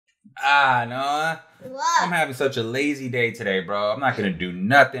Noah. What? I'm having such a lazy day today, bro. I'm not gonna do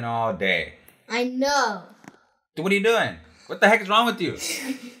nothing all day. I know. Dude, what are you doing? What the heck is wrong with you?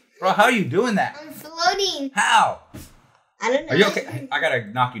 Bro, how are you doing that? I'm floating. How? I don't know. Are you okay? I gotta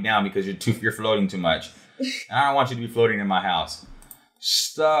knock you down because you're floating too much. And I don't want you to be floating in my house.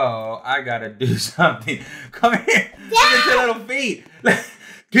 So, I gotta do something. Come here. Look at your little feet.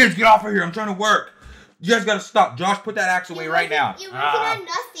 Kids, get off of here. I'm trying to work. You guys gotta stop. Josh, put that axe away right now. You're working on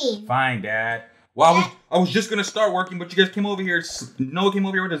nothing. Fine, Dad. Well, I was just gonna start working, but you guys came over here. Noah came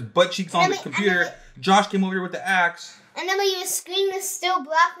over here with his butt cheeks on the computer. Josh came over here with the axe. And then your screen was still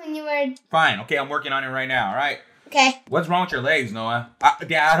black when you were... Fine. Okay, I'm working on it right now, all right? Okay. What's wrong with your legs, Noah?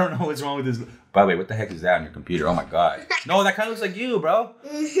 Dad, I don't know what's wrong with this. By the way, what the heck is that on your computer? Oh, my God. No, that kind of looks like you, bro.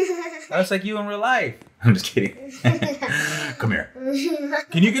 That looks like you in real life. I'm just kidding. Come here.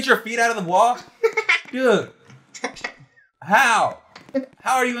 Can you get your feet out of the wall? Dude. How?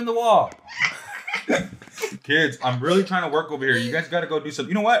 How are you in the wall? Kids, I'm really trying to work over here. You guys got to go do something.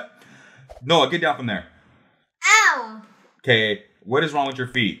 You know what? Noah, get down from there. Ow. Okay, what is wrong with your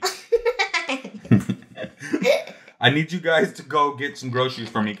feet? I need you guys to go get some groceries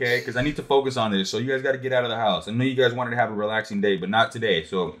for me, okay? Because I need to focus on this. So you guys got to get out of the house. I know you guys wanted to have a relaxing day, but not today.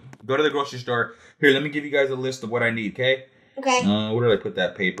 So go to the grocery store. Here, let me give you guys a list of what I need, okay? Okay. Where did I put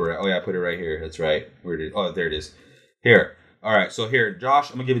that paper at? Oh, yeah, I put it right here. That's right. Where did it? Oh, there it is. Here. All right, so here,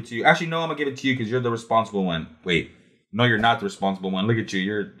 Josh, I'm going to give it to you. Actually, no, I'm going to give it to you because you're the responsible one. Wait. No, you're not the responsible one. Look at you.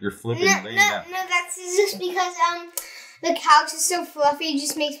 You're flipping. No, that's just because the couch is so fluffy. It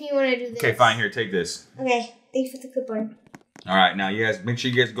just makes me want to do this. Okay, fine. Here, take this. Okay, thanks for the clipboard. All right, now you guys, make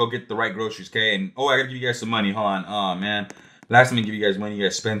sure you guys go get the right groceries, okay? And I gotta give you guys some money. Hold on. Oh man, last time I give you guys money, you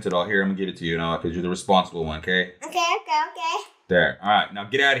guys spent it all. Here, I'm gonna give it to you, because you're the responsible one, okay? Okay. There. All right, now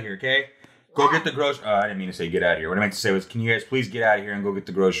get out of here, okay? Go get the groceries. I didn't mean to say get out of here. What I meant to say was, can you guys please get out of here and go get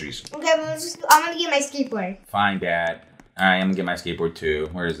the groceries? Okay, well, I'm gonna get my skateboard. Fine, Dad. All right, I'm gonna get my skateboard too.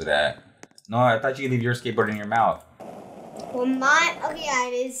 Where is it at? No, I thought you could leave your skateboard in your mouth. Well, yeah,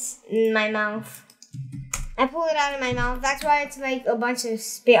 it is in my mouth. I pull it out of my mouth. That's why it's like a bunch of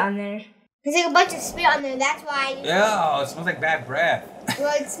spit on there. There's like a bunch of spit on there. That's why. Ew, it smells like bad breath.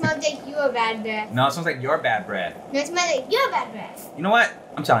 Well, it smells like your bad breath. No, it smells like your bad breath. No, it smells like your bad breath. You know what?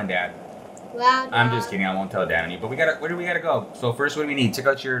 I'm telling Dad. Well, no. I'm just kidding. I won't tell Dad any. But where do we gotta go? So first, what do we need? Check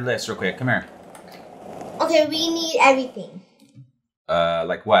out your list real quick. Come here. Okay, we need everything.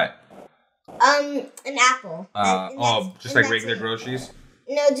 Like what? An apple. Just like regular groceries?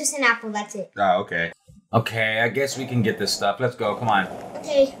 No, just an apple. That's it. Oh, okay. Okay, I guess we can get this stuff. Let's go. Come on.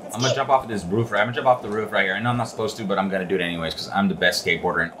 Okay, I'm gonna jump off of this roof. I'm gonna jump off the roof right here. I know I'm not supposed to, but I'm gonna do it anyways because I'm the best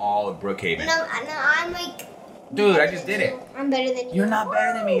skateboarder in all of Brookhaven. No, I'm like. Dude, I just did it. I'm better than you. You're not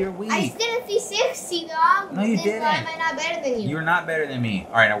better than me. You're weak. I just did a 360, dog. No, you didn't. Why am I not better than you? You're not better than me.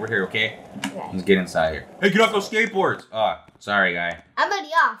 All right, now we're here, okay? Okay. Let's get inside here. Hey, get off those skateboards. Oh, sorry, guy. I'm already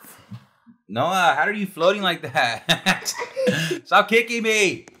off. Noah, how are you floating like that? Stop kicking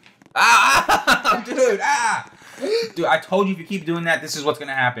me. Dude, Dude, I told you if you keep doing that, this is what's going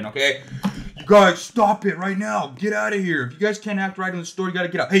to happen, okay? You guys, stop it right now. Get out of here. If you guys can't act right in the store, you got to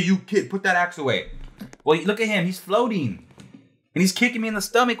get out. Hey, you kid, put that axe away. Well, look at him. He's floating. And he's kicking me in the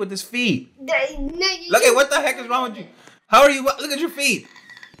stomach with his feet. Look at what the heck is wrong with you? How are you? Look at your feet.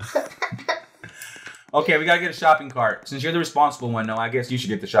 Okay, we got to get a shopping cart. Since you're the responsible one, no, I guess you should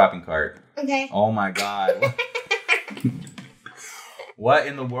get the shopping cart. Okay. Oh, my God. What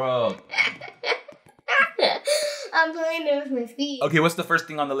in the world? I'm playing it with my feet. Okay, what's the first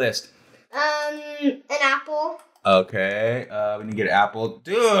thing on the list? An apple. Okay, we need to get an apple.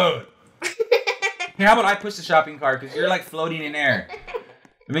 Dude! Hey, how about I push the shopping cart? Because you're like floating in air.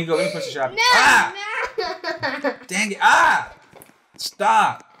 Let me push the shopping cart. No! Dang it.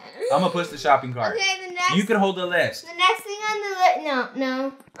 Stop. I'm going to push the shopping cart. Okay, the next... You can hold the list. The next thing on the list...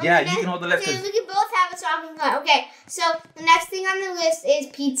 No. Yeah, you can hold the list. Okay, we can both have a shopping cart. Okay, so the next thing on the list is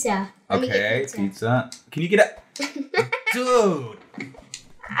pizza. Okay, pizza. Can you get a... Dude!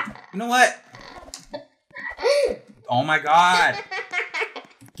 You know what? Oh my God.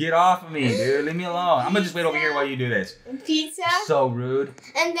 Get off of me, dude. Leave me alone. I'm gonna just wait over here while you do this. Pizza. So rude.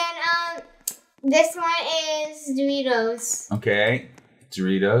 And then this one is Doritos. Okay.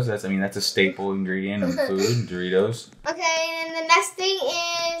 Doritos. That's a staple ingredient of food. Doritos. Okay, and the next thing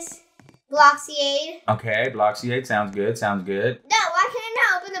is Bloxiade. Okay, Bloxiade. Sounds good. Sounds good. No, why can't I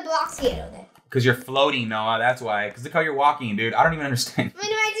not open the Bloxiade over there? Because you're floating, Noah. That's why. Because look how you're walking, dude. I don't even understand.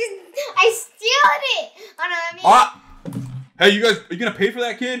 I stealed it. Hey, you guys, are you gonna pay for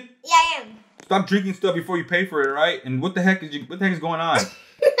that, kid? Yeah, I am. Stop drinking stuff before you pay for it, right? And what the heck is going on?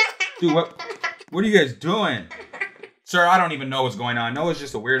 Dude, what are you guys doing? Sir, I don't even know what's going on. Noah's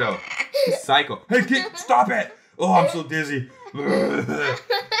just a weirdo. He's psycho. Hey, kid, stop it. Oh, I'm so dizzy.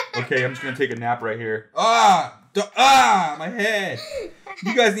 Okay, I'm just going to take a nap right here. My head.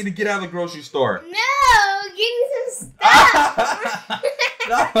 You guys need to get out of the grocery store. No, give me some stuff.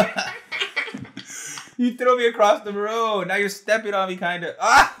 No. You threw me across the road. Now you're stepping on me, kind of.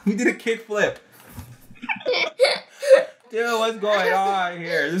 We did a kickflip. Dude, what's going on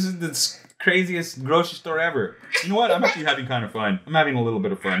here? This is the craziest grocery store ever. You know what? I'm actually having kind of fun. I'm having a little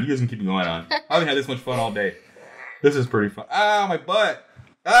bit of fun. You guys can keep going on. I haven't had this much fun all day. This is pretty fun. My butt.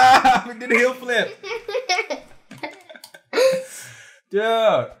 We did a heel flip. Dude.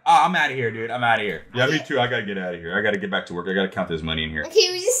 I'm out of here, dude. I'm out of here. Yeah, me too. I gotta get out of here. I gotta get back to work. I gotta count this money in here. Okay,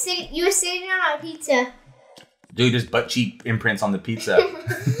 you were sitting on our pizza. Dude, there's butt cheek imprints on the pizza. Yo,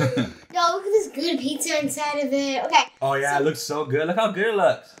 look at this good pizza inside of it. Okay. Oh, yeah, it looks so good. Look how good it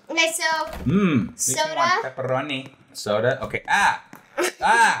looks. Okay, so. Soda. Pepperoni. Soda. Okay.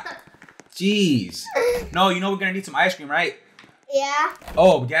 Jeez. No, you know we're gonna need some ice cream, right? Yeah.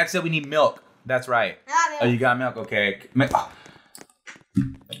 Oh, Dad said we need milk. That's right. I got milk. Oh, you got milk? Okay.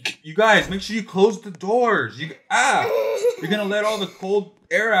 You guys, make sure you close the doors. You're gonna let all the cold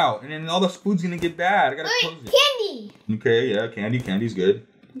air out, and then all the food's gonna get bad. I gotta close it. Candy. Okay, yeah, candy. Candy's good.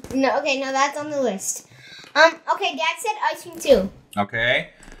 No, okay, no, that's on the list. Okay, Dad said ice cream too. Okay.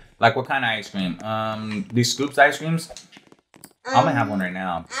 Like what kind of ice cream? These Scoops ice creams? I'm gonna have one right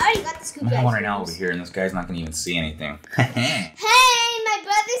now. I already got the Scoops ice cream. I'm gonna have one right now over here, and this guy's not gonna even see anything. Hey, my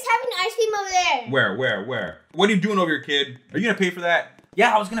brother's having ice cream over there. Where? What are you doing over here, kid? Are you gonna pay for that?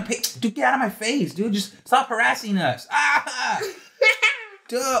 Yeah, I was gonna pay. Dude, get out of my face, dude. Just stop harassing us.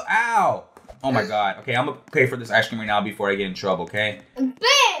 Dude, ow. Oh my God. Okay, I'm gonna pay for this ice cream right now before I get in trouble, okay? Bam!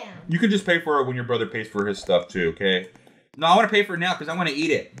 You can just pay for it when your brother pays for his stuff too, okay? No, I wanna pay for it now because I wanna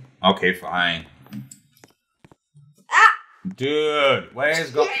eat it. Okay, fine. Dude, what is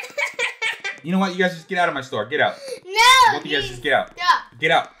going? You know what? You guys just get out of my store. Get out. No. Both of you guys just get out. Stop.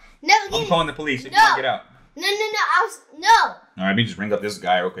 Get out. No. I'm calling the police. If you don't get out. No. No. All right, let me just ring up this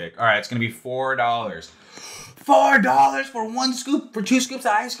guy real quick. All right, it's gonna be $4. $4 for one scoop, for 2 scoops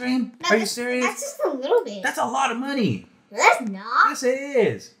of ice cream? Are you serious? That's just a little bit. That's a lot of money. No, that's not. Yes, it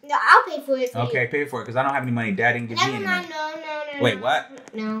is. No, I'll pay for it. Okay, pay for it because I don't have any money. Dad didn't give me any money. No. Wait, what?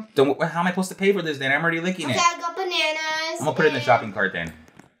 No. Then how am I supposed to pay for this then? I'm already licking it. Okay, I got bananas. I'm gonna put it in the shopping cart then.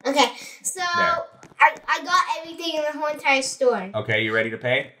 Okay, so there. I got everything in the whole entire store. Okay, you ready to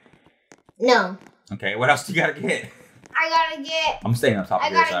pay? No. Okay, what else do you gotta get? I gotta get. I'm staying on top of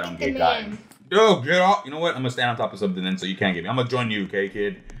here so I don't get gotten. Yo, get off. You know what? I'm gonna stand on top of something then so you can't get me. I'm gonna join you, okay,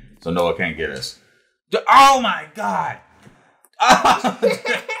 kid? So Noah can't get us. Oh my God!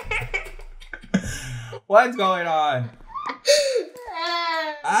 What's going on?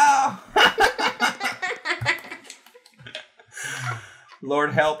 Ow!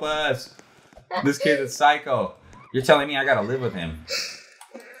 Lord help us. This kid's a psycho. You're telling me I gotta live with him.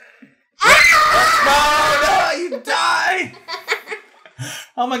 No, you die!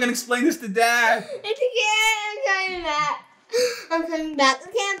 How am I gonna explain this to Dad? It's okay, I'm coming back.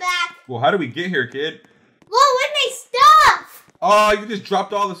 Okay, I'm back. Well, how do we get here, kid? Whoa, where's my stuff? Oh, you just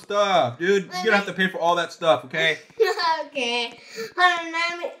dropped all the stuff, dude. You're gonna have to pay for all that stuff, okay? Okay. Hold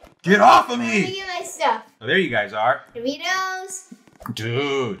on, get off of me! Let me get my stuff. Oh, there you guys are. Doritos.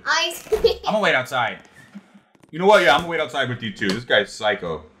 Dude. Ice cream. I'm gonna wait outside. You know what? Yeah, I'm gonna wait outside with you too. This guy's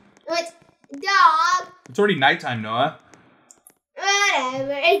psycho. What? Dog. It's already nighttime, Noah.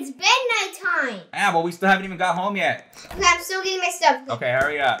 Whatever. It's bed nighttime. Yeah, but we still haven't even got home yet. Okay, I'm still getting my stuff. Okay,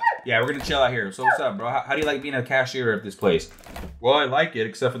 hurry up. Yeah, we're gonna chill out here. So what's up, bro? How do you like being a cashier of this place? Well, I like it,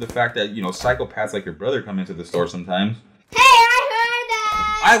 except for the fact that, you know, psychopaths like your brother come into the store sometimes. Hey, I heard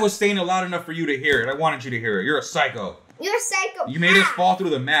that. I was saying it loud enough for you to hear it. I wanted you to hear it. You're a psycho. You're a psycho. You made us fall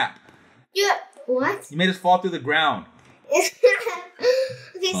through the map. What? You made us fall through the ground.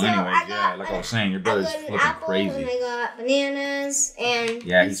 Okay, so so anyways, yeah, like I was saying, your brother's flipping crazy. And I got bananas and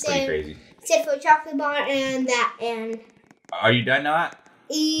yeah, he's pretty crazy. He said for a chocolate bar and that and. Are you done now?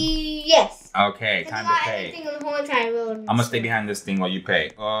 Yes. Okay, time to pay. Everything on the whole entire road. I'm gonna stay behind this thing while you pay.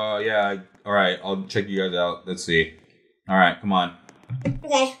 Yeah. All right, I'll check you guys out. Let's see. All right, come on.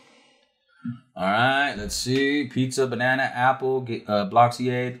 Okay. All right, let's see. Pizza, banana, apple,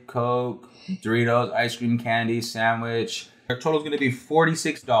 Bloxiade, Coke, Doritos, ice cream, candy, sandwich. Our total's gonna be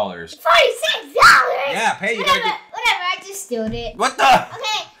 $46. $46? Yeah, pay. You whatever, I just stole it. What the?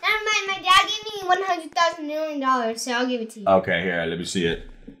 Okay, never mind. My dad gave me $100,000 million, so I'll give it to you. Okay, here, let me see it.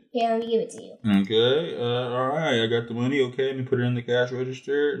 Yeah, let me give it to you. Okay, all right, I got the money. Okay, let me put it in the cash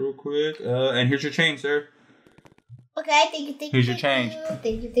register real quick. And here's your change, sir. Okay, thank you. Here's your change.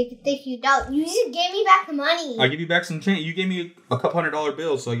 Thank you. You just gave me back the money. I'll give you back some change. You gave me a couple $100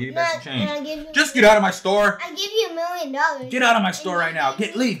 bills, so I'll give you back some change. And I'll give you just get out of my store. I'll give you $1 million. Get out of my store right now.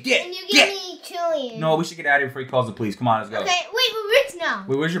 Leave. And you give me $1 trillion. No, we should get out of here before he calls the police. Come on, let's go. Okay, wait, we're rich now.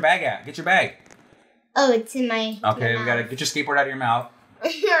 Wait, where's your bag at? Get your bag. Oh, it's in my Okay, my we gotta mouth. get your skateboard out of your mouth.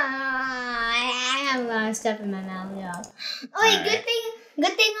 I have a lot of stuff in my mouth, yeah. Oh, wait, Alright.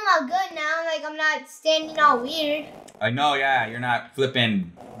 good thing I'm all good now. Like, I'm not standing all weird. I know, yeah, you're not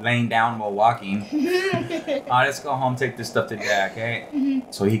flipping, laying down while walking. Let's go home, take this stuff to Dad, okay?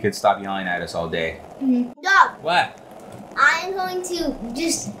 So he could stop yelling at us all day. Dog, What? I'm going to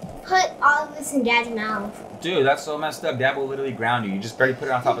just put all of this in Dad's mouth. Dude, that's so messed up. Dad will literally ground you. You just barely put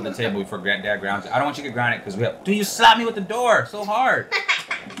it on top of the table before Dad grounds you. I don't want you to get grounded because we have... Dude, you slapped me with the door so hard.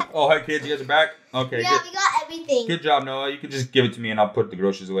 Oh, hi, kids. You guys are back? Okay, Yeah, good. we got everything. Good job, Noah. You can just give it to me and I'll put the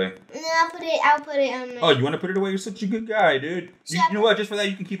groceries away. And then I'll put it on my... Oh, you want to put it away? You're such a good guy, dude. You know what? Just for that,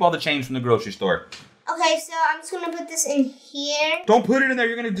 you can keep all the change from the grocery store. Okay, so I'm just going to put this in here. Don't put it in there.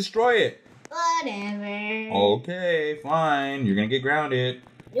 You're going to destroy it. Whatever. Okay, fine. You're going to get grounded.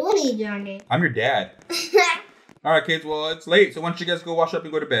 What are you doing? I'm your dad. All right, kids. Well, it's late, so why don't you guys go wash up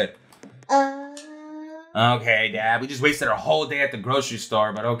and go to bed? Okay, Dad. We just wasted our whole day at the grocery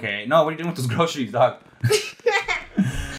store, but okay. No, what are you doing with those groceries, dog?